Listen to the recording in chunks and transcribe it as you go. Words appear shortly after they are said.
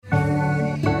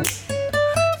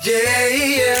Yeah,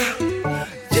 yeah,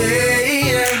 yeah,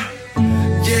 yeah,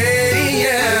 yeah,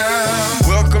 yeah.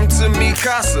 Welcome to Mi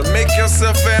Casa, make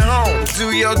yourself at home,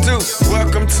 do your do.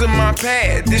 Welcome to my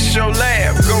pad, this your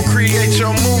lab, go create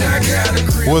your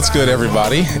move. What's good,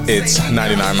 everybody? It's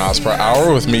 99 miles per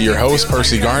hour with me, your host,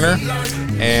 Percy Garner.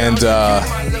 And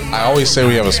I always say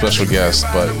we have a special guest,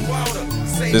 but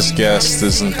this guest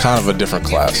is in kind of a different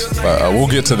class. But we'll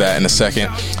get to that in a second.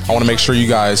 I want to make sure you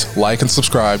guys like and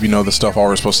subscribe. You know the stuff all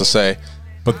we're supposed to say.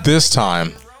 But this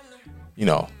time,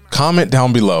 comment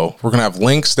down below. We're going to have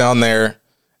links down there.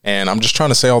 And I'm just trying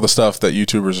to say all the stuff that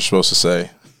YouTubers are supposed to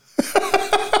say.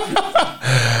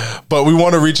 But we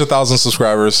want to reach 1,000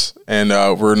 subscribers, and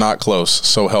we're not close.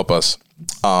 So help us.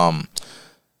 I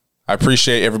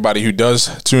appreciate everybody who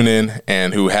does tune in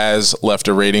and who has left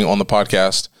a rating on the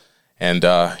podcast. And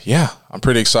I'm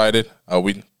pretty excited.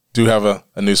 We do have a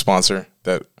new sponsor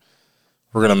that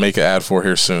we're going to make an ad for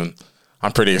here soon.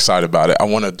 I'm pretty excited about it. I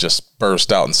want to just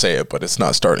burst out and say it, but it's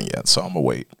not starting yet, so I'm going to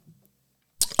wait.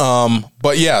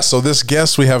 So this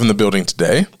guest we have in the building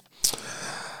today,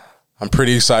 I'm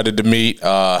pretty excited to meet.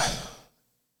 The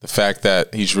fact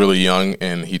that he's really young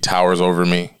and he towers over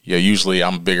me. Yeah, usually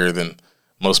I'm bigger than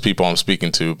most people I'm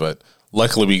speaking to, but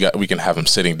luckily we can have him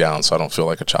sitting down so I don't feel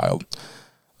like a child.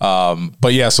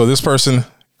 So this person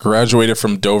graduated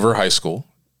from Dover High School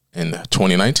in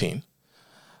 2019.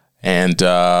 And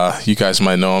you guys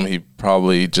might know him. He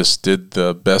probably just did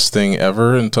the best thing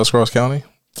ever in Tuscarawas County.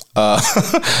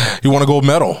 He won a gold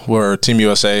medal for Team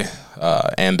USA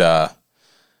and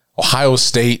Ohio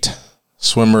State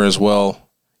swimmer as well.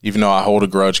 Even though I hold a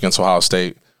grudge against Ohio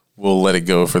State, we'll let it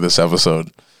go for this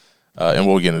episode. And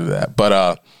we'll get into that.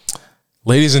 But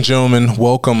ladies and gentlemen,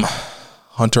 welcome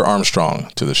Hunter Armstrong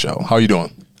to the show. How are you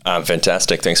doing? I'm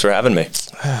fantastic. Thanks for having me.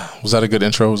 Was that a good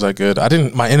intro? Was that good?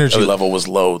 My energy level was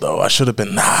low though. I should have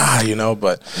been,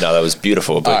 but. No, that was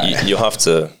beautiful. But you'll have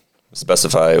to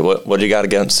specify what you got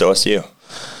against OSU.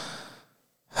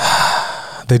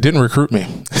 They didn't recruit me.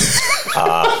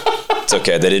 It's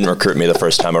okay. They didn't recruit me the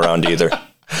first time around either.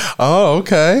 Oh,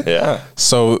 okay. Yeah.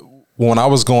 So when I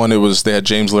was going, they had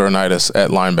James Laurinaitis at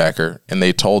linebacker, and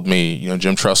they told me,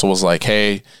 Jim Tressel was like,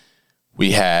 hey,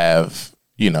 we have,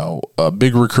 a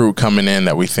big recruit coming in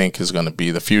that we think is going to be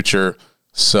the future.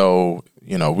 So,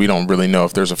 we don't really know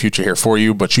if there's a future here for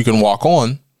you, but you can walk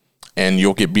on and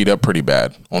you'll get beat up pretty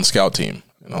bad on scout team.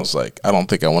 And I was like, I don't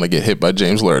think I want to get hit by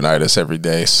James Laurinaitis every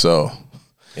day. So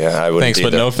yeah, I wouldn't. Thanks,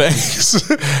 but no thanks.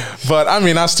 But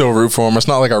I still root for him. It's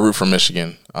not like I root for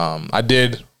Michigan. I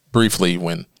did briefly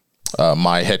when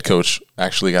my head coach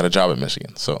actually got a job at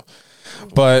Michigan. So,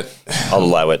 but I'll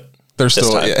allow it. They're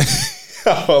still, yeah.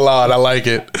 I'll allow it. I like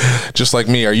it. Just like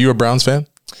me. Are you a Browns fan?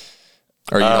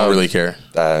 Or you don't really care?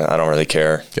 I don't really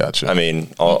care. Gotcha.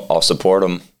 I'll support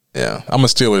them. Yeah, I'm a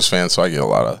Steelers fan, so I get a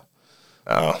lot of.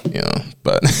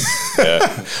 But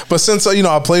yeah. But since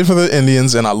I played for the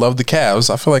Indians and I love the Cavs,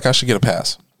 I feel like I should get a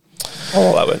pass.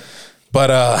 I'll love it.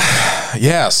 But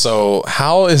so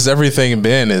how has everything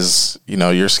been? Is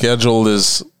your schedule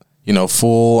is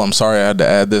full. I'm sorry I had to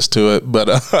add this to it, but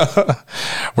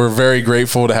we're very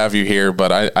grateful to have you here.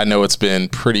 But I know it's been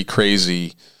pretty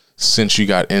crazy since you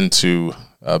got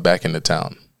back into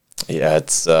town. Yeah,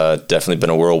 it's definitely been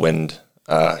a whirlwind.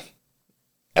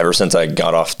 Ever since I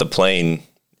got off the plane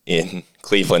in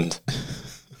Cleveland,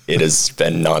 it has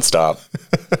been nonstop.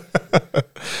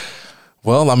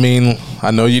 Well,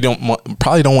 I know you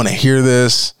probably don't want to hear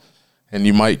this, and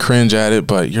you might cringe at it,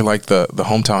 but you're like the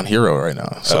hometown hero right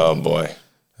now. So, oh boy.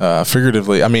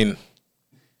 Figuratively,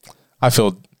 I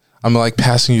feel I'm like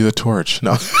passing you the torch.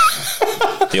 No.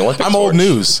 The Olympic I'm torch. Old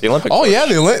news. The Olympic torch. Yeah,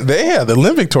 the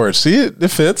Olympic torch. See it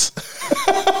fits.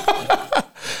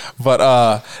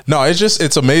 But no,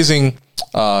 it's amazing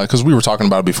because we were talking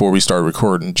about it before we started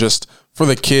recording, just for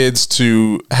the kids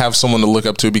to have someone to look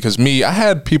up to, because I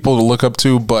had people to look up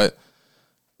to, but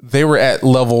they were at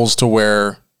levels to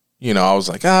where, I was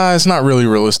like, it's not really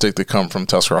realistic to come from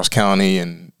Tuscarawas County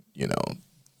and,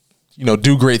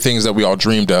 do great things that we all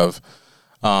dreamed of.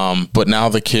 But now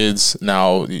the kids,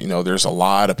 there's a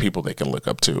lot of people they can look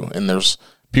up to, and there's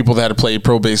people that had played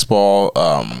pro baseball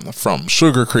from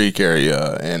Sugar Creek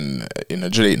area and in the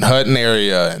Dayton Hutton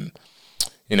area, and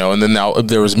and then now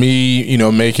there was me,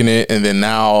 making it, and then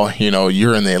now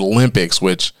you're in the Olympics.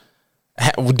 Which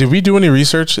did we do any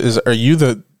research? Are you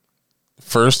the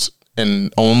first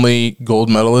and only gold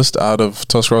medalist out of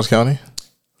Tuscarawas County?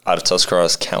 Out of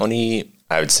Tuscarawas County,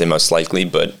 I would say most likely,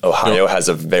 but Ohio has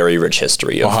a very rich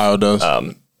history. Ohio does,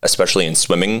 especially in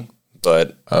swimming,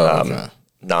 but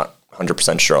not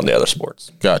 100% sure on the other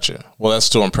sports. Gotcha. Well, that's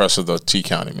still impressive though, T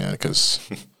County, man, because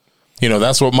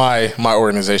that's what my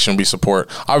organization we support.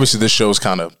 Obviously, this show is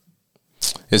kind of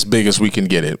as big as we can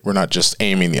get it. We're not just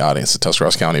aiming the audience at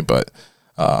Tuscarawas County, but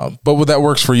that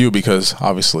works for you because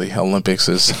obviously Olympics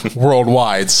is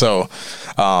worldwide. So,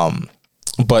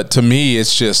 but to me,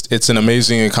 it's an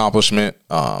amazing accomplishment.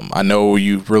 I know I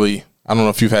don't know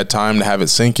if you've had time to have it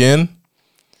sink in.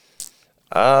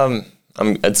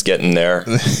 It's getting there.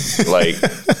 Like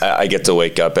I get to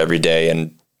wake up every day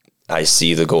and I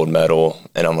see the gold medal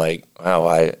and I'm like, wow,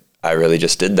 I really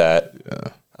just did that.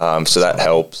 Yeah. So that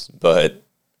helps, but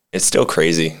it's still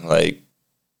crazy. Like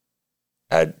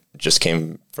I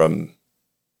came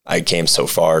so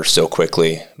far so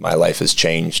quickly. My life has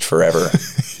changed forever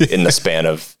in the span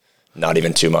of not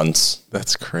even 2 months.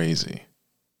 That's crazy.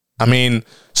 I mean,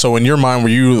 so in your mind, were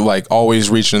you like always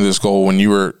reaching this goal when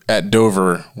you were at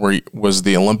Dover? Was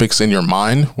the Olympics in your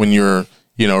mind when you're,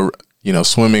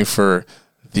 swimming for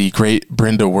the great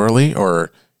Brenda Worley,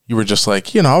 or you were just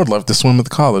like, I would love to swim at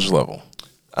the college level?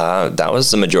 That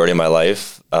was the majority of my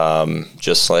life.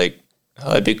 Just like,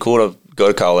 it'd be cool to go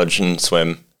to college and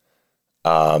swim.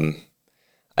 I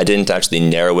didn't actually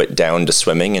narrow it down to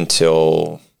swimming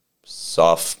until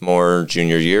sophomore,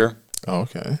 junior year. Oh,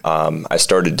 okay. I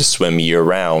started to swim year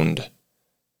round,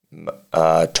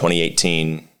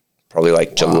 2018, probably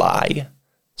like July.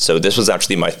 So this was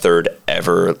actually my third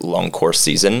ever long course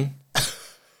season.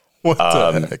 What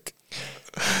the heck?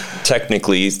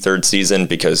 Technically third season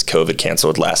because COVID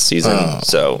canceled last season. Oh.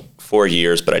 So 4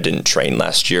 years, but I didn't train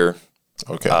last year.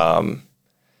 Okay.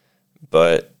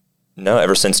 But no,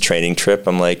 ever since training trip,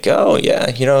 I'm like, oh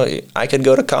yeah, I could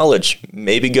go to college,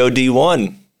 maybe go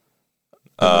D1.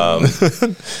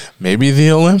 Maybe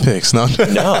the Olympics. No,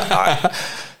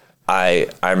 I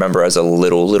remember as a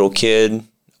little kid.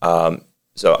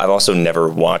 So I've also never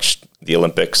watched the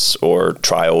Olympics or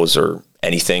trials or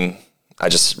anything. I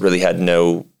just really had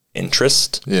no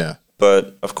interest. Yeah.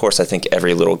 But of course, I think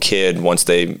every little kid, once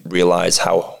they realize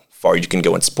how far you can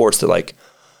go in sports, they're like,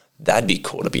 that'd be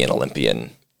cool to be an Olympian.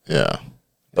 Yeah.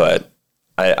 But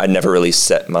I never really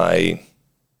set my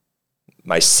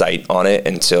sight on it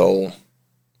until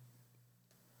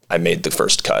I made the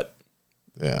first cut.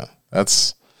 Yeah,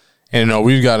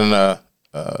 we've got an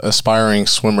aspiring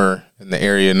swimmer in the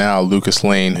area now, Lucas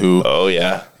Lane, who, oh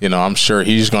yeah, I'm sure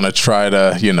he's going to try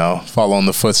to, follow in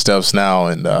the footsteps now.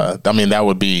 And, that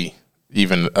would be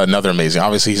even another amazing,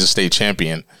 obviously he's a state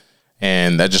champion,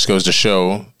 and that just goes to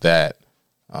show that,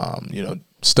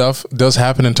 stuff does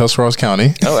happen in Tuscarawas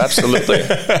County. Oh, absolutely.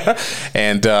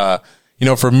 And,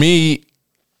 for me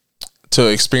to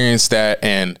experience that,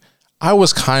 and I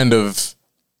would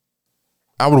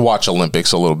watch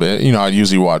Olympics a little bit. I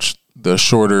usually watch the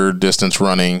shorter distance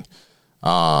running,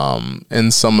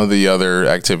 and some of the other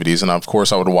activities. And of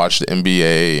course I would watch the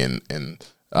NBA and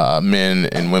men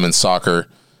and women's soccer,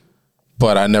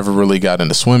 but I never really got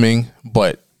into swimming.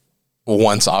 But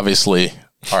once, obviously,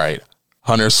 all right,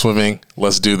 Hunter's swimming,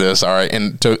 let's do this. All right.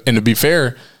 And to be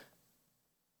fair,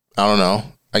 I don't know,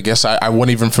 I guess I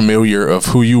wasn't even familiar of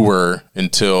who you were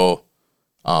until,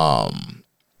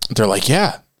 they're like,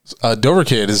 yeah, Dover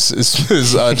kid is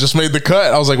just made the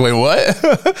cut. I was like, wait, what?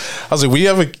 I was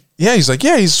like, he's like,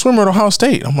 yeah, he's a swimmer at Ohio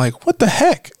State. I'm like, what the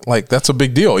heck? Like, that's a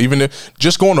big deal. Even if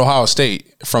just going to Ohio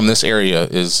State from this area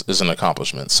is an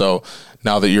accomplishment. So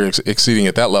now that you're exceeding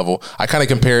at that level, I kind of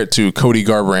compare it to Cody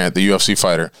Garbrandt, the UFC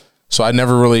fighter. So I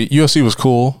never really, UFC was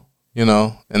cool,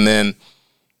 and then,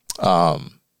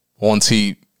 once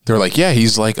they're like, yeah,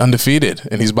 he's like undefeated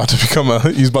and he's about to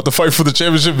fight for the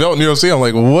championship belt in UFC. I'm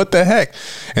like, what the heck?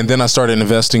 And then I started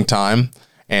investing time,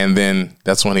 and then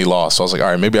that's when he lost. So I was like, all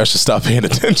right, maybe I should stop paying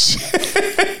attention.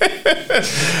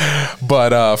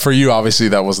 But for you, obviously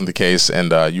that wasn't the case.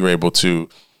 And you were able to,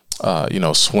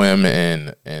 swim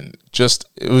and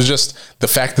it was just the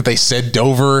fact that they said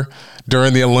Dover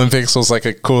during the Olympics was like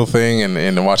a cool thing,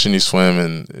 and watching you swim.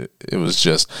 And it was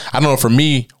just, I don't know, for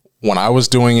me, when I was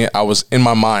doing it, I was in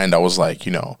my mind, I was like,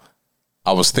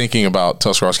 I was thinking about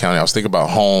Tuscarawas County. I was thinking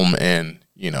about home and,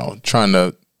 trying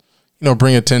to,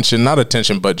 bring not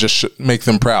attention, but just make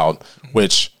them proud,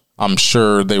 which I'm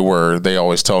sure they were. They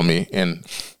always tell me, and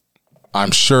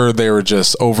I'm sure they were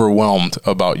just overwhelmed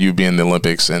about you being in the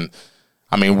Olympics. And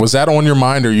I mean, was that on your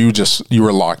mind, or you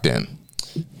were locked in?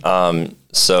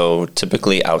 So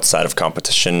typically outside of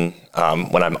competition,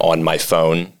 when I'm on my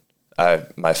phone,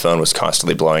 my phone was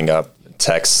constantly blowing up,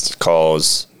 text,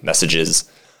 calls, messages.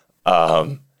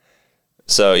 So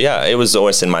yeah, it was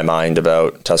always in my mind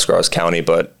about Tuscarawas County,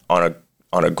 but on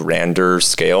a grander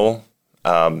scale,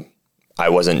 I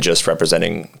wasn't just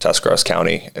representing Tuscarawas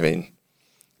County. I mean,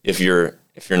 if you're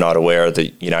not aware,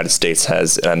 the United States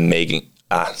has an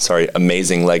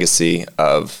amazing legacy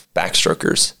of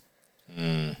backstrokers.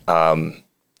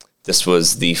 This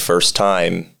was the first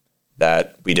time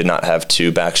that we did not have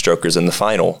 2 backstrokers in the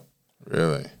final.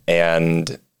 Really?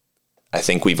 And I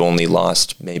think we've only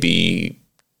lost maybe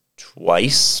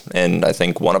twice. And I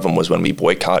think one of them was when we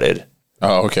boycotted.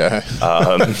 Oh, okay.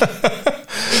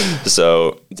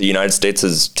 So the United States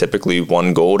has typically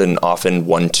won gold and often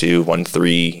won 2, won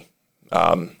 3.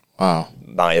 Wow.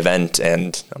 My event.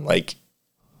 And I'm like,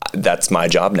 that's my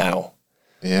job now.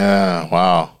 Yeah.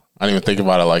 Wow. I didn't even think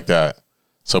about it like that.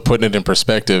 So putting it in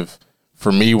perspective,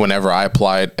 for me, whenever I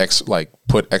applied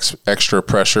extra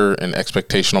pressure and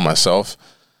expectation on myself,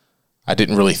 I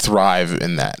didn't really thrive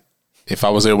in that. If I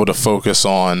was able to focus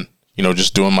on,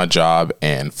 just doing my job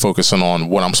and focusing on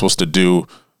what I'm supposed to do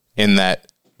in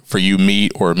that for you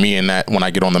meet or me in that when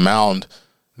I get on the mound,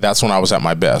 that's when I was at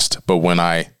my best. But when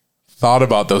I thought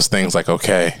about those things like,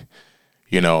 okay,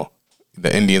 the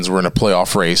Indians were in a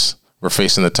playoff race. We're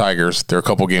facing the Tigers. They're a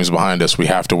couple games behind us. We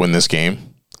have to win this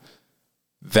game.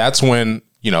 That's when,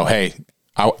 hey,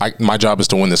 my job is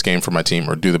to win this game for my team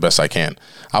or do the best I can.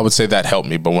 I would say that helped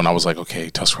me. But when I was like, okay,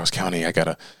 Tuscarawas County, I got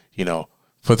to,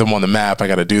 put them on the map. I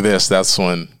got to do this. That's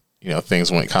when,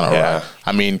 things went kind of wrong.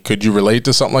 I mean, could you relate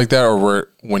to something like that? Or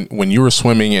when you were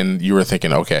swimming and you were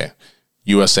thinking, okay,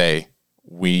 USA,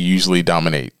 we usually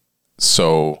dominate.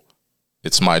 So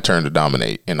it's my turn to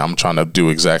dominate. And I'm trying to do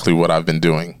exactly what I've been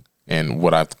doing. And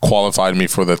what I've qualified me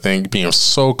for the thing, being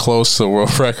so close to the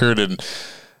world record. And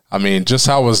I mean, just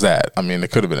how was that? I mean,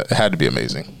 it had to be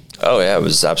amazing. Oh yeah, it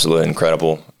was absolutely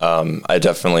incredible.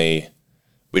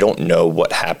 We don't know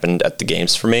what happened at the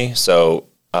games for me. So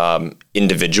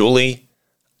individually,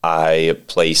 I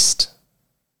placed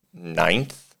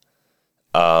 9th,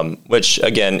 which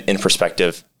again, in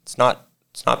perspective, it's not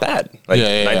bad. Like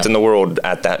 9th in the world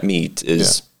at that meet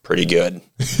is pretty good.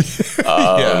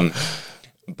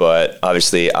 But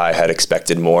obviously I had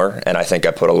expected more, and I think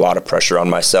I put a lot of pressure on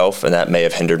myself, and that may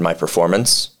have hindered my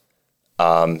performance.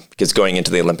 Because going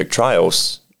into the Olympic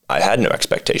trials, I had no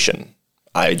expectation.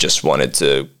 I just wanted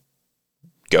to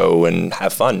go and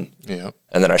have fun. Yeah.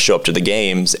 And then I show up to the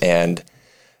games, and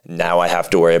now I have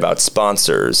to worry about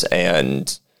sponsors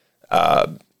and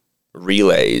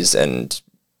relays and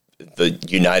the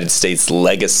United States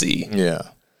legacy. Yeah.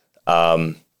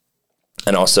 And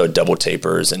also double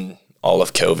tapers and all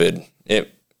of COVID. It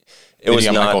was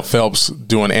not Michael Phelps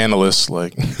doing analysts,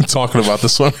 like talking about the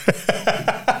swim.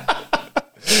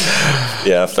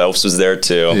 Yeah, Phelps was there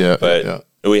too. Yeah, but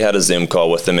we had a Zoom call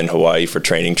with him in Hawaii for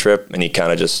training trip, and he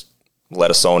kind of just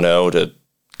let us all know to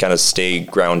kind of stay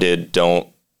grounded. Don't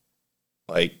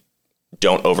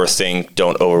overthink.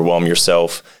 Don't overwhelm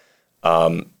yourself.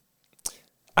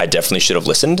 I definitely should have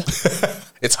listened.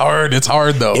 It's hard. It's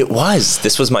hard though. It was.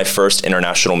 This was my first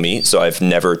international meet, so I've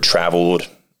never traveled.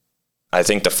 I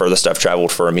think the furthest I've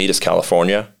traveled for a meet is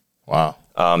California. Wow.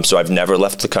 So I've never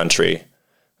left the country.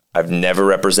 I've never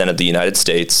represented the United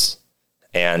States,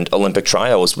 and Olympic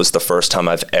trials was the first time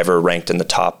I've ever ranked in the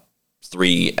top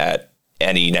 3 at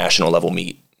any national level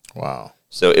meet. Wow.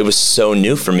 So it was so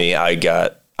new for me. I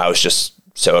was just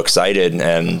so excited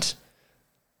and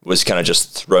was kind of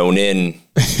just thrown in.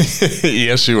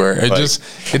 Yes, you were. It just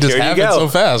happened so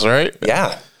fast, right?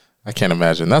 Yeah. I can't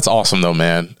imagine. That's awesome though,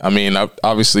 man. I mean,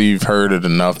 obviously you've heard it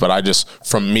enough, but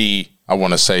from me, I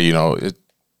want to say,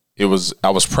 I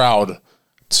was proud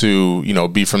to,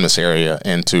 be from this area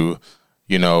and to,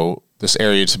 this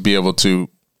area to be able to,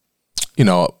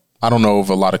 I don't know if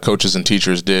a lot of coaches and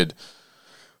teachers did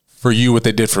for you what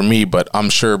they did for me, but I'm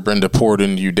sure Brenda poured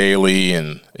into you daily.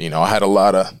 And, I had a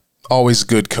lot of always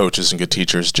good coaches and good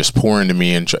teachers just pour into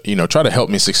me and, try to help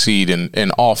me succeed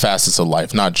in all facets of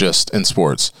life, not just in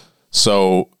sports.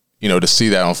 So, to see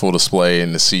that on full display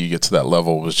and to see you get to that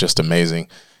level was just amazing.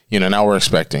 Now we're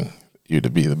expecting you to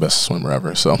be the best swimmer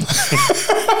ever. So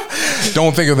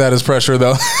don't think of that as pressure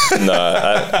though. No,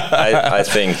 I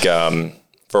think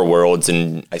for Worlds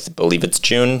in, I believe it's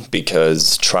June,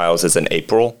 because trials is in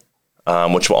April,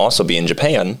 which will also be in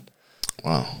Japan.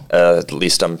 Wow. At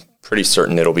least I'm pretty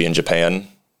certain it'll be in Japan.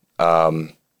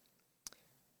 I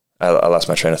lost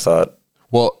my train of thought.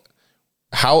 Well,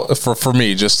 how for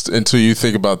me, just until you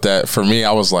think about that, for me,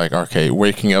 I was like, okay,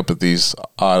 waking up at these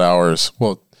odd hours.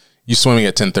 Well, you swimming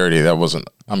at 10:30,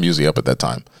 I'm usually up at that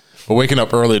time. But waking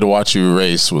up early to watch you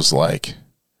race was like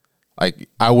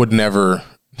I would never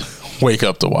wake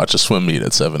up to watch a swim meet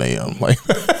at 7 a.m.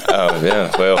 Oh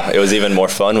yeah. Well, it was even more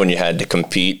fun when you had to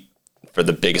compete for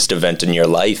the biggest event in your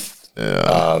life.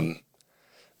 Yeah.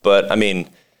 But I mean,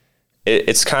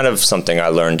 it's kind of something I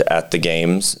learned at the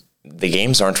games. The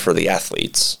games aren't for the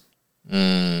athletes.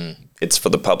 It's for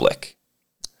the public.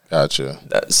 Gotcha.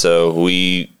 So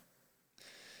if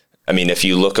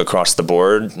you look across the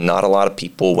board, not a lot of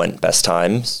people went best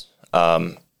times,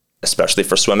 especially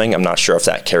for swimming. I'm not sure if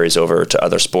that carries over to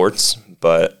other sports,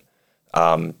 but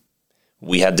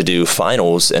we had to do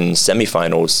finals and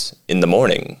semifinals in the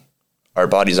morning. Our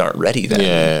bodies aren't ready then.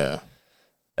 Yeah.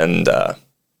 And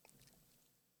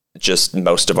just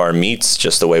most of our meets,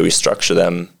 just the way we structure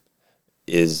them,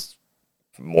 is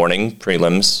morning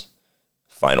prelims,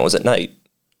 finals at night.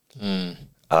 And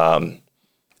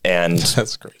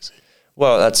That's crazy.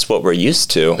 Well, that's what we're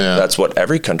used to. Yeah. That's what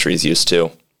every country is used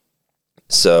to.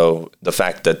 So the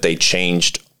fact that they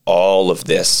changed all of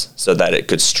this so that it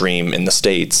could stream in the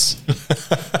States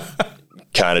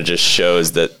kind of just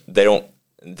shows that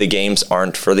the games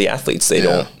aren't for the athletes. I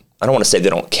don't want to say they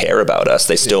don't care about us.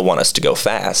 They still want us to go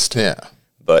fast. Yeah.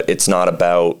 But it's not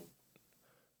about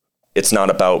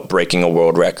breaking a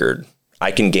world record.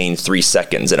 I can gain 3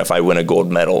 seconds, and if I win a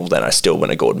gold medal, then I still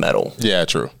win a gold medal. Yeah,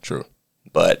 true.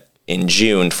 But in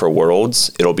June for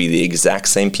Worlds, it'll be the exact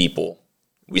same people.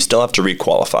 We still have to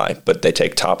requalify, but they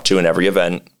take top 2 in every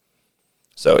event.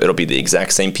 So it'll be the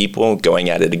exact same people going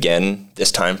at it again,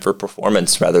 this time for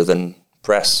performance rather than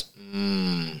press.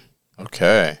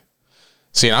 Okay.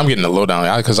 See, I'm getting the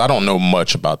lowdown because I don't know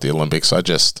much about the Olympics. I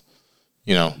just,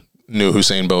 knew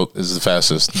Usain Bolt is the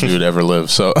fastest dude ever lived.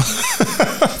 So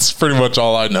that's pretty much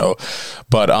all I know.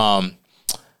 But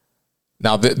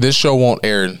now this show won't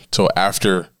air until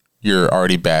after you're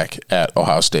already back at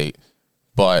Ohio State.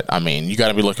 But, you got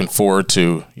to be looking forward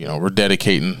to, we're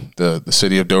dedicating the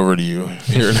city of Dover to you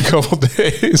here in a couple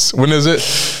days. When is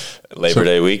it? Labor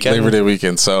Day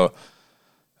weekend. So,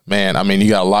 man, you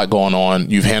got a lot going on.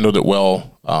 You've handled it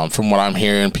well. From what I'm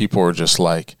hearing, people are just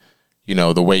like,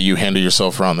 the way you handle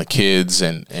yourself around the kids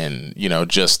and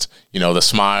just, the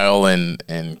smile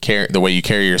and care, the way you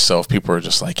carry yourself. People are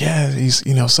just like, yeah, he's,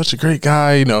 such a great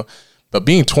guy, But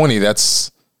being 20,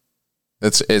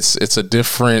 it's a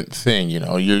different thing.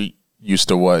 You're used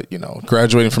to what,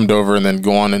 graduating from Dover and then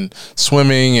going and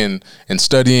swimming and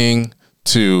studying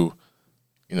to,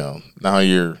 now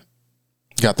you're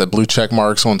got the blue check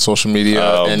marks on social media.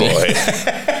 Oh, and boy.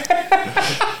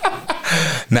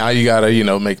 Now you got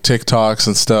to, make TikToks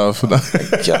and stuff.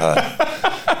 God.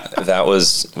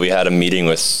 We had a meeting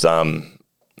with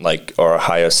our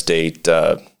Ohio State,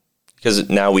 because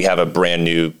now we have a brand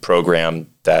new program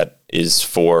that is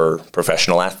for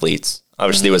professional athletes.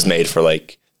 Obviously it was made for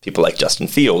people like Justin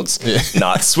Fields,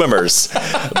 not swimmers,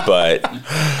 but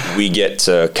we get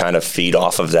to kind of feed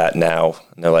off of that now.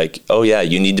 And they're like, oh yeah,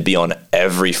 you need to be on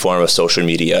every form of social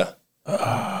media.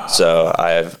 So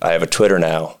I have a Twitter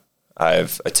now. I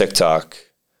have a TikTok.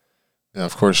 Yeah,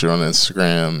 of course you're on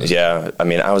Instagram. Yeah.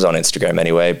 I was on Instagram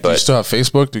anyway, but. Do you still have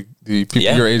Facebook? Do people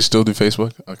your age still do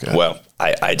Facebook? Okay. Well,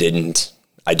 I didn't.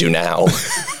 I do now.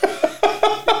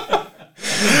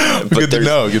 Good to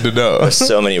know. There's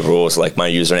so many rules. My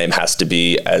username has to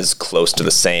be as close to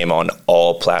the same on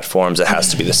all platforms. It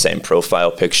has to be the same profile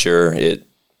picture.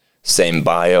 Same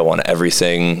bio on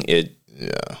everything.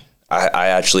 I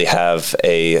actually have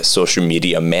a social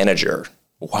media manager.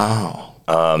 Wow.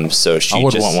 So she I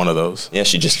would want one of those. Yeah,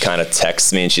 she just kind of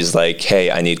texts me and she's like, hey,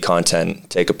 I need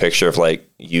content. Take a picture of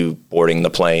you boarding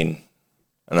the plane.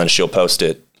 And then she'll post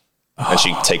it. And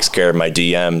she takes care of my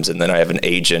DMs. And then I have an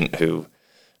agent who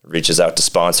reaches out to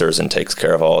sponsors and takes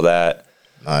care of all that.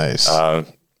 Nice.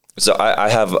 So I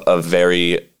have a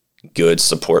very good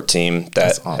support team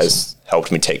that has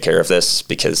helped me take care of this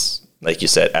because, like you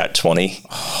said, at 20,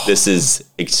 this is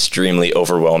extremely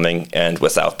overwhelming. And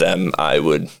without them, I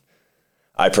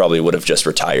probably would have just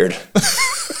retired.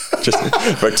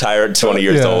 Just retired 20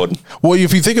 years old. Well,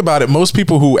 if you think about it, most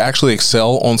people who actually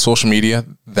excel on social media,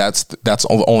 that's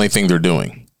the only thing they're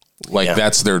doing.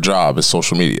 That's their job is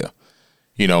social media.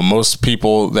 Most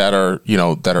people that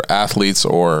are athletes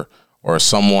or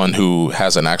someone who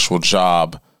has an actual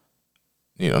job,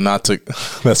 not to,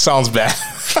 that sounds bad.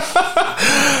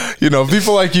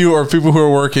 People like you or people who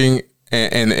are working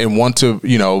and want to,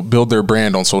 build their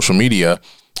brand on social media,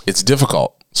 it's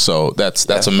difficult. So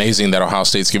that's amazing that Ohio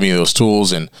State's giving you those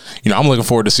tools. And, I'm looking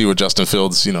forward to see what Justin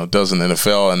Fields, does in the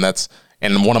NFL.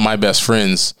 And one of my best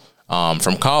friends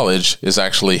from college is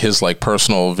actually his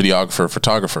personal videographer,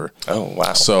 photographer. Oh,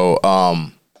 wow. So,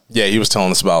 he was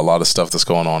telling us about a lot of stuff that's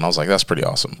going on. I was like, that's pretty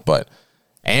awesome.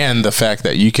 And the fact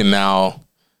that you can now,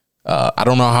 I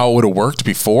don't know how it would have worked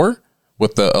before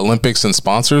with the Olympics and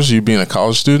sponsors, you being a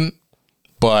college student,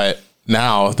 but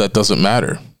now that doesn't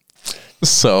matter.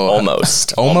 So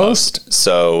almost.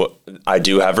 So I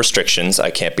do have restrictions. I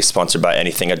can't be sponsored by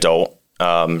anything adult,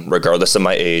 regardless of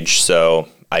my age. So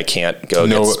I can't go.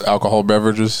 No alcohol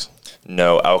beverages.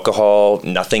 No alcohol,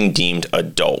 nothing deemed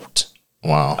adult.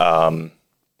 Wow.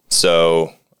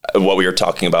 So what we were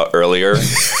talking about earlier,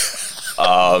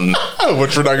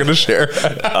 Which we're not going to share.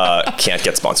 can't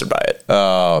get sponsored by it.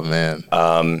 Oh, man.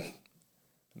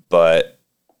 But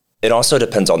it also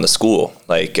depends on the school.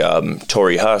 Like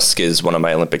Tori Husk is one of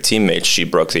my Olympic teammates. She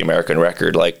broke the American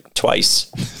record like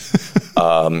twice.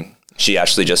 She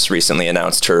actually just recently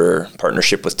announced her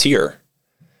partnership with Tier.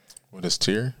 What is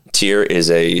Tier? Tier is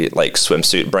a like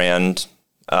swimsuit brand,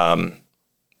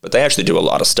 but they actually do a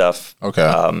lot of stuff.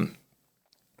 Okay.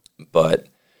 But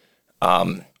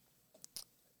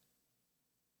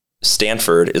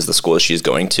Stanford is the school that she's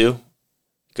going to,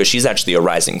 because she's actually a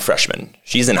rising freshman.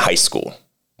 She's in high school.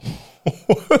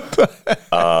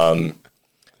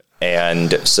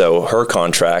 And so her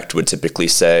contract would typically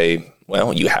say,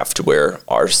 well, you have to wear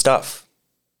our stuff,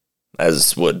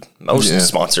 as would most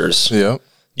sponsors. Yeah.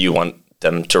 You want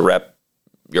them to rep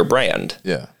your brand.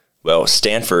 Yeah. Well,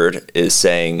 Stanford is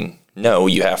saying, no,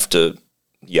 you have to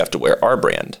wear our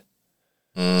brand.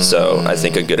 So I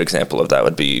think a good example of that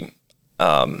would be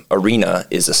Arena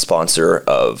is a sponsor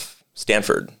of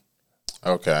Stanford.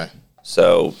 Okay.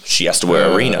 So she has to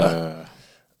wear Arena.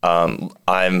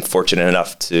 I'm fortunate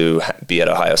enough to be at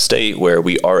Ohio State, where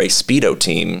we are a Speedo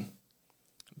team,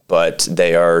 but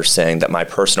they are saying that my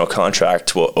personal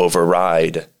contract will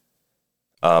override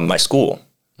my school.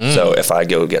 So if I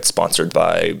go get sponsored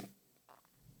by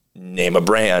name a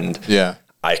brand,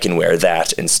 I can wear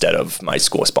that instead of my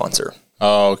school sponsor.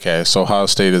 Oh, okay. So Ohio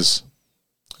State is...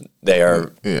 They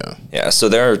are... Yeah. So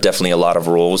there are definitely a lot of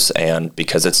rules, and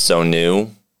because it's so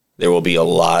new, there will be a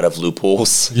lot of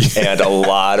loopholes and a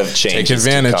lot of changes. Take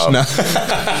advantage.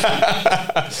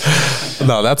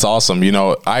 No, that's awesome. You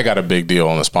know, I got a big deal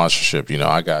on the sponsorship. You know,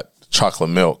 I got chocolate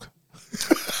milk.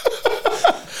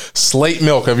 Slate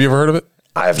milk. Have you ever heard of it?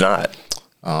 I have not.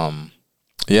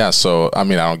 Yeah. So, I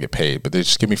mean, I don't get paid, but they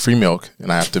just give me free milk,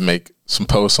 and I have to make some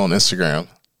posts on Instagram.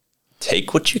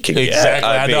 Take what you can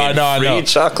Exactly. get. I know. Free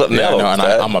chocolate milk. Yeah, and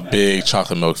I'm a big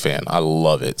chocolate milk fan. I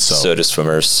love it. So do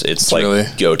swimmers. It's like really?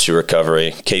 go-to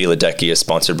recovery. Katie Ledecky is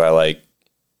sponsored by like,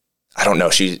 I don't know.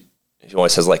 She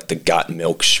always has like the Got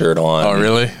Milk shirt on. Oh,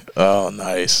 really? Oh,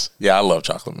 nice. Yeah, I love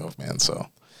chocolate milk, man. So,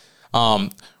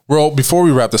 well, before we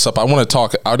wrap this up, I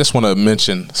just want to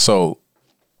mention, so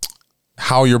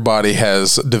how your body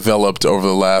has developed over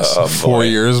the last 4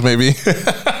 years, maybe.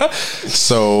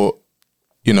 So,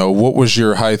 you know, what was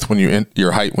your height when you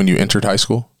entered high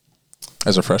school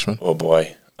as a freshman? Oh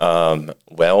boy.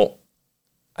 Well,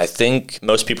 I think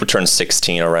most people turn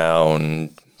 16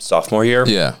 around sophomore year.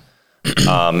 Yeah.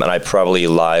 And I probably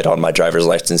lied on my driver's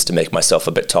license to make myself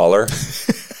a bit taller.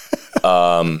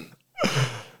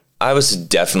 I was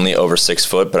definitely over 6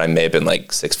 foot, but I may have been like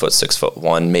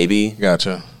 6'1", maybe.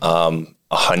 Gotcha.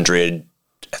 100,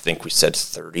 I think we said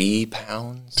 30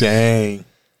 pounds. Dang.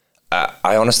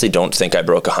 I honestly don't think I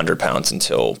broke 100 pounds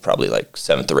until probably like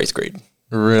 7th or 8th grade.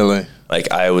 Really?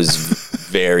 Like I was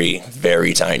very,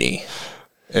 very tiny.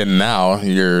 And now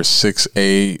you're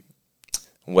 6'8".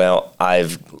 Well,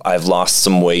 I've lost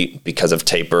some weight because of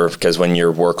taper, because when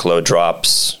your workload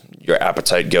drops, your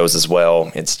appetite goes as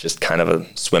well. It's just kind of a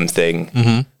swim thing.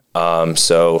 Mm-hmm.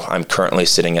 So I'm currently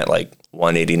sitting at like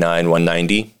 189,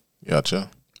 190. Gotcha.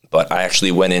 But I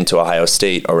actually went into Ohio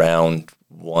State around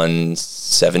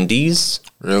 170s.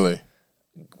 Really?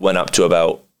 Went up to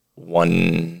about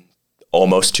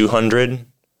almost 200.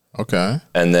 Okay.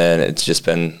 And then it's just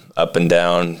been up and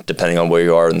down depending on where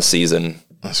you are in the season.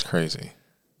 That's crazy.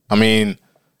 I mean,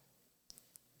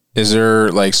 is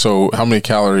there like, so how many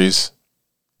calories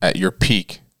at your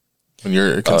peak when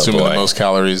you're consuming the most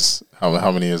calories?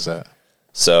 How many is that?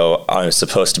 So I'm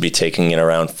supposed to be taking in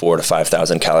around 4,000 to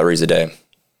 5,000 calories a day.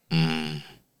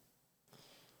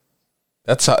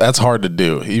 That's hard to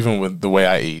do, even with the way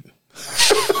I eat.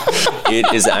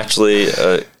 It is actually,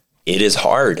 it is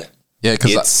hard. Yeah,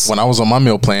 because when I was on my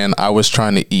meal plan, I was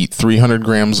trying to eat 300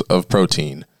 grams of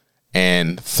protein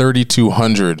and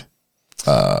 3,200.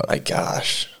 My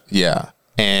gosh. Yeah.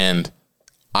 And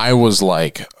I was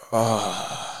like,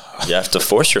 you have to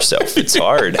force yourself. It's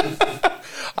hard.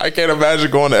 I can't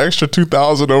imagine going an extra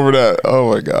 2,000 over that.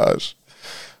 Oh my gosh.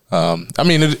 I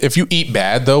mean, if you eat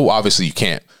bad though, obviously you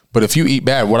can't. But if you eat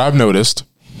bad, what I've noticed,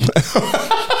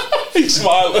 he's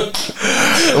smiling.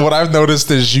 What I've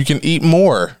noticed is you can eat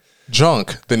more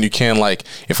junk than you can, like,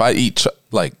 if I eat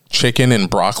like chicken and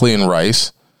broccoli and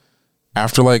rice,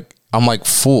 after like, I'm like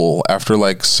full after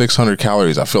like 600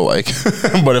 calories, I feel like.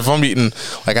 But if I'm eating,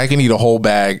 like, I can eat a whole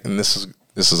bag, and this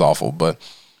is awful, but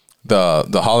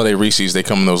the holiday Reese's, they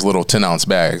come in those little 10-ounce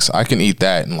bags. I can eat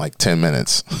that in like 10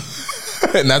 minutes.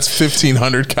 And that's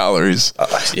 1,500 calories.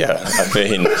 Yeah, I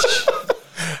mean,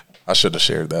 I should have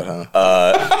shared that, huh?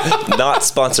 not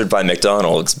sponsored by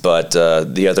McDonald's, but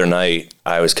the other night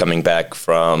I was coming back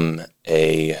from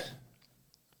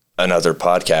another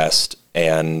podcast,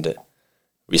 and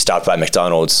we stopped by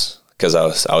McDonald's because I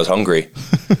was hungry.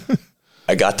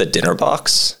 I got the dinner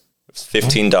box. It was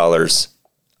 $15.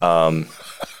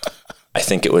 I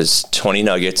think it was 20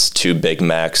 nuggets, 2 Big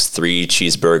Macs, 3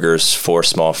 cheeseburgers, 4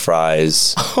 small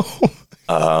fries.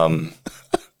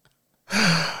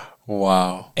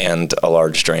 Wow. And a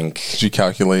large drink. Did you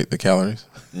calculate the calories?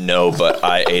 No, but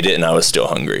I ate it and I was still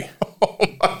hungry. Oh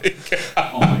my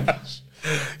gosh.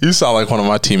 You sound like one of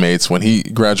my teammates. When he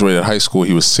graduated high school,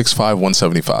 he was 6'5",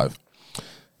 175.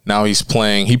 Now he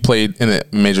played in the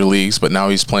major leagues, but now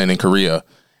he's playing in Korea.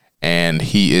 And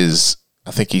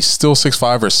I think he's still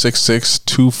 6'5" or 6'6",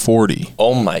 240.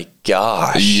 Oh my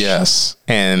gosh. Yes.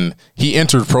 And he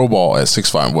entered pro ball at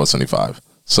 6'5", 175.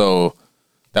 So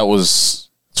that was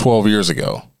 12 years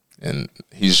ago. And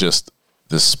he's just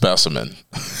this specimen.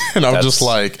 And I'm just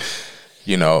like,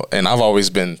 and I've always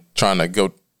been trying to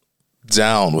go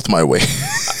down with my weight.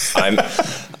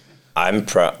 I'm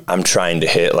trying to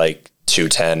hit like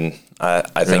 210. I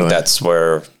think Really? that's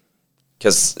where,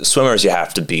 because swimmers, you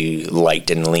have to be light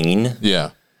and lean.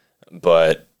 Yeah.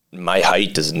 But my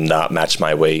height does not match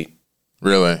my weight.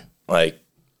 Really? Like,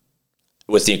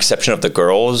 with the exception of the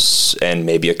girls and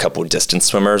maybe a couple distance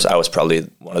swimmers, I was probably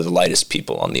one of the lightest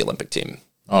people on the Olympic team.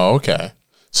 Oh, okay.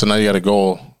 So now you got a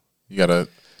goal. Do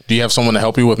you have someone to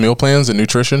help you with meal plans and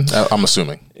nutrition? I'm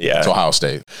assuming. Yeah. It's Ohio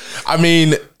State. I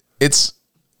mean, it's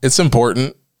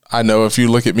important. I know if you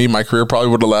look at me, my career probably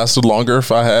would have lasted longer if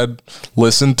I had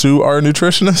listened to our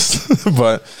nutritionist.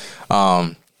 But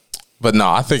no,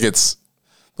 I think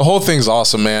the whole thing's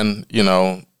awesome, man.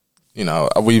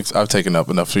 I've taken up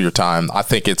enough of your time. I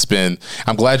think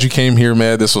I'm glad you came here,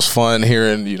 man. This was fun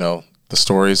hearing, the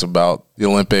stories about the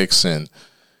Olympics and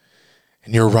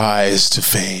your rise to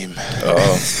fame.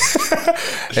 Oh.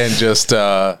 And just,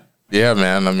 yeah,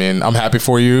 man. I mean, I'm happy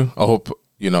for you. I hope,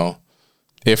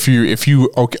 if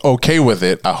you okay with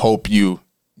it, I hope you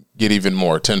get even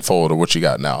more tenfold of what you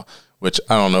got now, which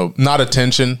I don't know, not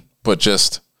attention, but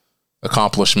just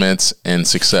accomplishments and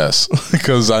success.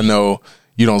 Because I know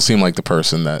you don't seem like the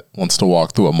person that wants to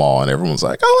walk through a mall and everyone's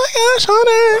like, oh my gosh,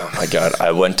 Hunter. Oh my God.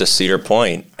 I went to Cedar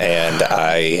Point and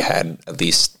I had at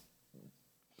least,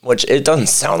 which it doesn't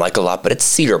sound like a lot, but it's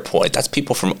Cedar Point. That's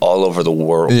people from all over the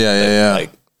world. Yeah.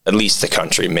 Like, at least the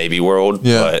country, maybe world.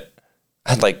 Yeah. But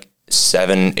I had like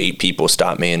 7-8 people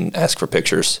stop me and ask for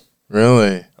pictures.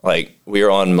 Really? Like, we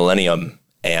were on Millennium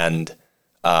and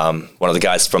one of the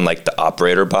guys from like the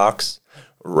operator box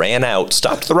ran out,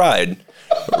 stopped the ride,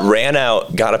 ran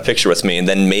out, got a picture with me, and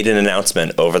then made an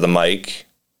announcement over the mic.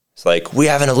 It's like, we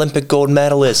have an Olympic gold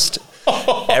medalist.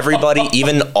 Everybody,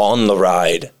 even on the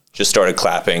ride, just started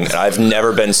clapping. And I've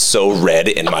never been so red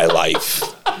in my life.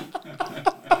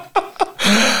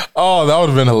 Oh, that would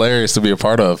have been hilarious to be a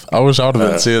part of. I wish I would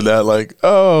have been seeing that. Like,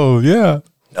 oh, yeah.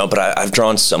 No, but I've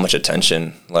drawn so much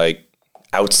attention, like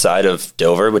outside of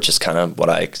Dover, which is kind of what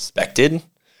I expected.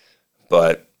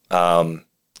 But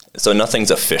so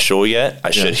nothing's official yet.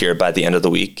 I should hear by the end of the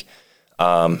week.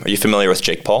 Are you familiar with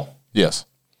Jake Paul? Yes.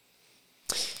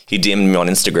 He DM'd me on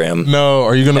Instagram. No,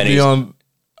 are you going to be on?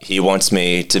 He wants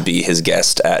me to be his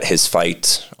guest at his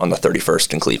fight on the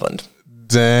 31st in Cleveland.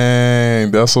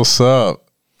 Dang, that's what's up.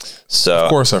 So, of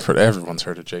course, everyone's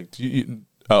heard of Jake.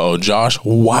 Josh.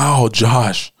 Wow,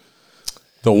 Josh.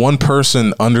 The one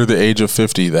person under the age of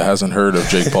 50 that hasn't heard of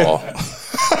Jake Paul.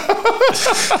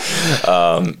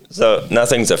 So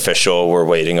nothing's official. We're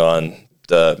waiting on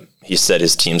he said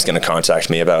his team's going to contact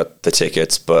me about the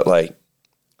tickets, but like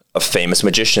a famous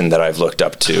magician that I've looked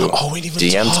up to we didn't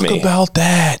DM'd talk me about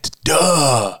that.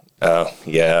 Duh. Oh,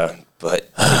 yeah. But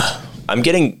I'm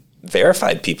getting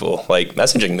verified people like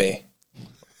messaging me.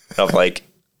 I'm like,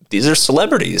 these are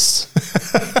celebrities.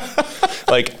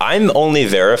 Like, I'm only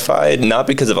verified not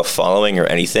because of a following or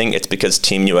anything. It's because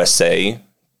Team USA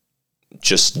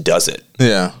just does it.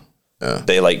 Yeah.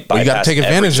 They like bypass you got to take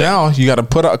advantage everything. now. You got to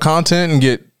put out content and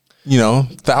get,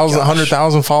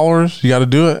 100,000 followers. You got to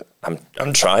do it.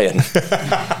 I'm trying.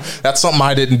 That's something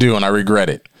I didn't do and I regret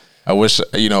it. I wish,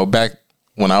 back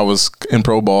when I was in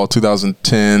pro ball,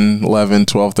 2010, 11,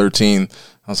 12, 13,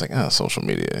 I was like, social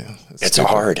media. It's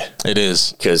hard. It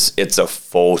is. Because it's a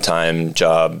full-time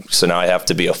job. So now I have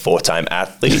to be a full-time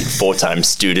athlete, full-time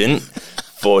student,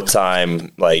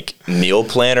 full-time meal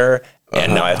planner,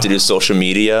 and now I have to do social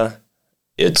media.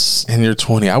 And you're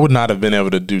 20. I would not have been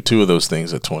able to do two of those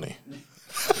things at 20.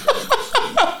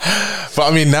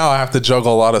 But I mean, now I have to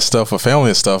juggle a lot of stuff with family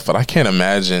and stuff, but I can't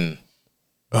imagine.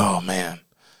 Oh man.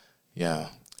 Yeah.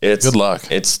 Good luck.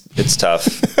 It's tough.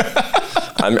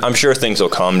 I'm sure things will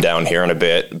calm down here in a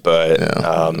bit, but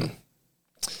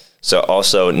so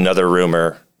also another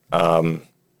rumor, it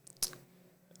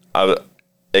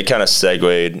kind of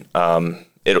segued,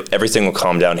 everything will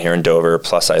calm down here in Dover,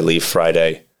 plus I leave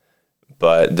Friday,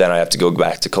 but then I have to go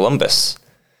back to Columbus,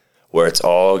 where it's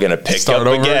all going to pick up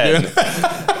again.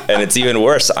 And it's even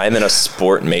worse. I'm in a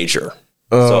sport major.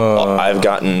 So I've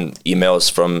gotten emails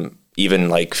from even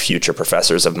like future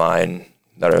professors of mine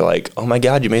that are like, oh my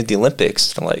God, you made the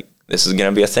Olympics. I'm like, this is going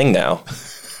to be a thing now.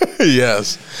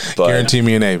 Yes. But guarantee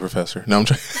me an A, professor. No, I'm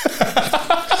trying.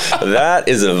 That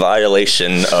is a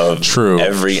violation of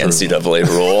every NCAA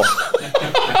rule.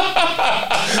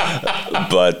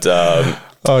 But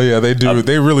oh yeah, they do.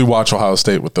 They really watch Ohio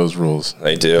State with those rules.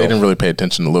 They do. They didn't really pay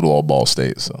attention to little old Ball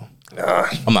State. So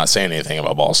I'm not saying anything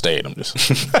about Ball State. I'm just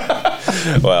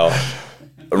well,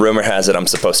 rumor has it I'm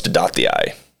supposed to dot the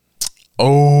I.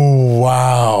 Oh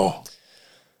wow,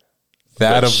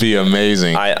 that'll be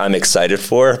amazing. I'm excited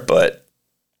for, but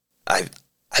I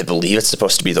believe it's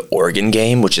supposed to be the Oregon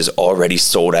game, which is already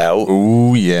sold out.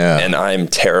 Ooh yeah, and I'm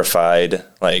terrified.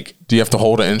 Like, do you have to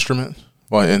hold an instrument?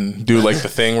 Well, and do like the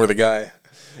thing where the guy?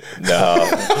 No,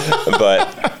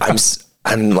 but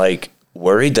I'm like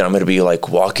worried that I'm going to be like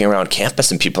walking around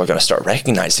campus and people are going to start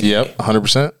recognizing me. Yep,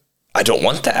 100%. I don't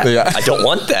want that. Yeah. I don't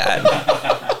want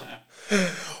that.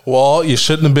 Well, you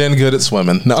shouldn't have been good at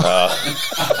swimming. No,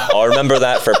 I'll remember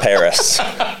that for Paris.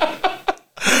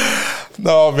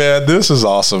 No, man, this is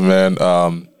awesome, man.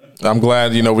 I'm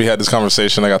glad we had this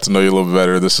conversation. I got to know you a little bit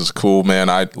better. This is cool, man.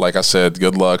 Like I said,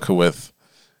 good luck with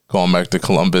going back to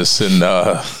Columbus, and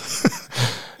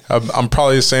I'm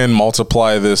probably saying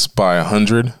multiply this by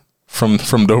 100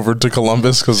 from Dover to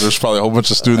Columbus, because there's probably a whole bunch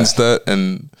of students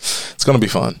and it's going to be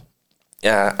fun.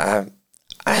 Yeah,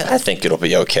 I think it'll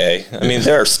be okay. I mean,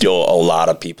 there are still a lot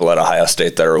of people at Ohio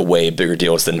State that are way bigger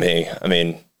deals than me. I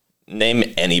mean, name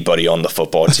anybody on the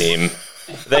football team.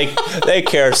 They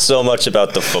care so much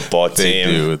about the football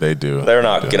team. They do. They're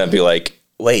not going to be like,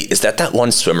 wait, is that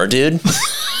one swimmer dude?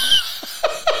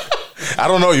 I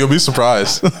don't know. You'll be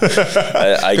surprised.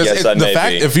 I guess I may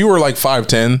be. If you were like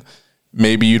 5'10",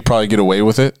 maybe you'd probably get away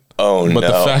with it. Oh, no. But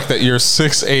the fact that you're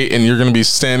 6'8" and you're going to be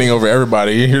standing over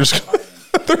everybody, you're just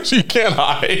you can't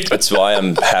hide. That's why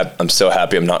I'm so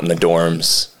happy I'm not in the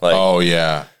dorms. Like, oh,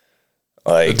 yeah.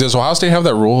 Like, does Ohio State have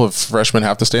that rule of freshmen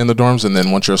have to stay in the dorms, and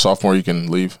then once you're a sophomore, you can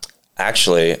leave?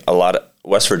 Actually, a lot of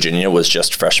West Virginia was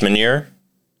just freshman year,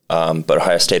 but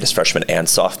Ohio State is freshman and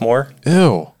sophomore.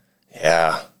 Ew.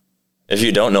 Yeah. If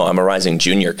you don't know, I'm a rising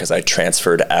junior because I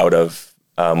transferred out of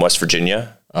West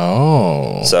Virginia.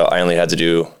 Oh. So I only had to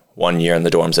do 1 year in the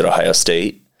dorms at Ohio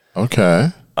State. Okay.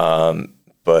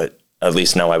 But at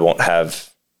least now I won't have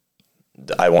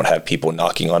people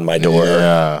knocking on my door.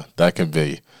 Yeah, that could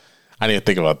be. I need to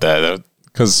think about that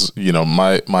because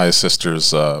my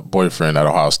sister's boyfriend at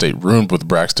Ohio State roomed with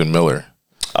Braxton Miller.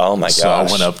 Oh my gosh! So I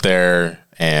went up there,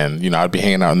 and I'd be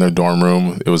hanging out in their dorm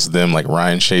room. It was them, like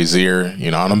Ryan Shazier.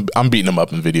 And I'm beating them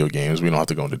up in video games. We don't have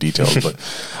to go into details, but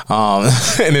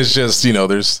and it's just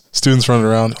there's students running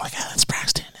around like, that's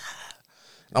Braxton.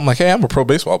 I'm like, hey, I'm a pro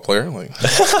baseball player. Like,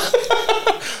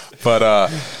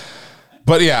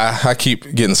 but yeah, I keep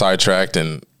getting sidetracked,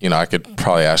 and I could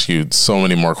probably ask you so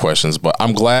many more questions. But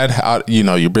I'm glad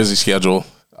your busy schedule.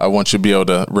 I want you to be able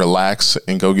to relax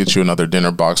and go get you another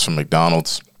dinner box from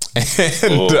McDonald's.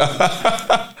 And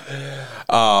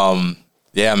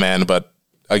yeah, man. But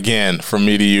again, from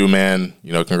me to you, man,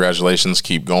 congratulations.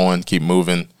 Keep going, keep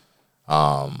moving.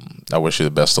 I wish you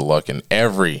the best of luck in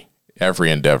every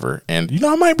endeavor. And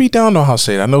I might be down to Ohio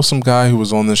State. I know some guy who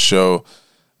was on this show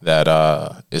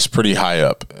that is pretty high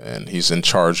up, and he's in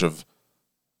charge of,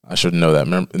 I should know that.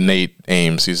 Remember, Nate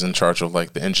Ames, he's in charge of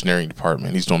like the engineering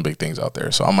department. He's doing big things out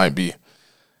there. So I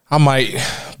might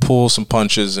pull some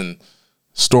punches and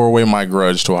store away my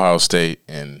grudge to Ohio State,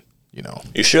 and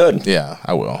you should. Yeah,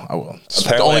 I will.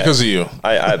 Apparently, only because of you.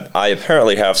 I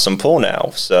apparently have some pull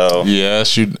now. So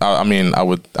yes, you. I mean, I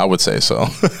would say so.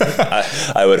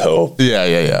 I would hope.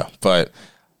 Yeah. But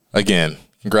again,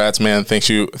 congrats, man. Thank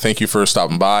you for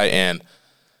stopping by, and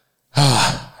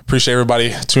appreciate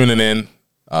everybody tuning in.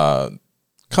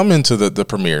 Come into the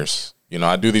premieres.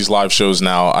 I do these live shows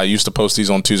now. I used to post these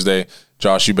on Tuesday.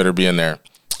 Josh, you better be in there.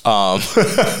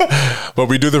 But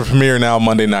we do the premiere now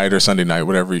Monday night or Sunday night,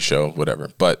 whatever you show, whatever.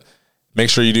 But make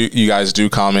sure you guys do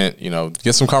comment,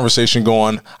 get some conversation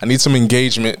going. I need some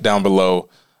engagement down below.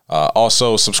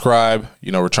 Also subscribe.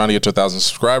 We're trying to get to 1,000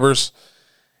 subscribers.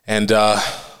 And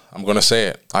I'm going to say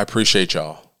it. I appreciate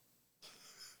y'all.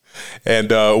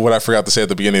 And what I forgot to say at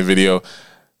the beginning of the video,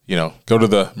 go to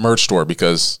the merch store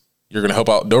because you're going to help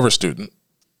out Dover student,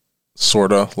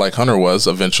 sort of like Hunter was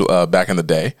eventually back in the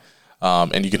day,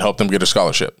 and you can help them get a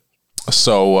scholarship.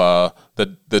 So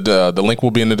the link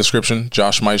will be in the description.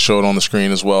 Josh might show it on the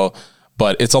screen as well,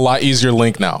 but it's a lot easier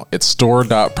link now. It's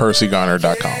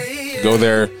store.percygarner.com. Go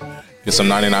there, get some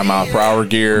 99 mile per hour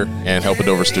gear, and help a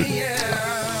Dover student.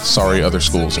 Sorry, other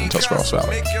schools in Tuscarawas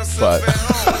Valley, but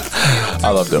I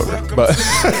love Dover. But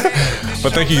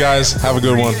thank you guys. Have a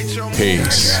good one.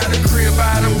 Peace.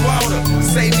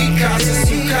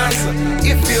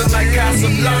 It feels like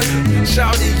Casablanca.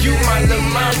 Shouting you my little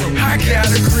mama. I got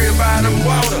a crib out of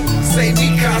water. Say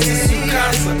me Casa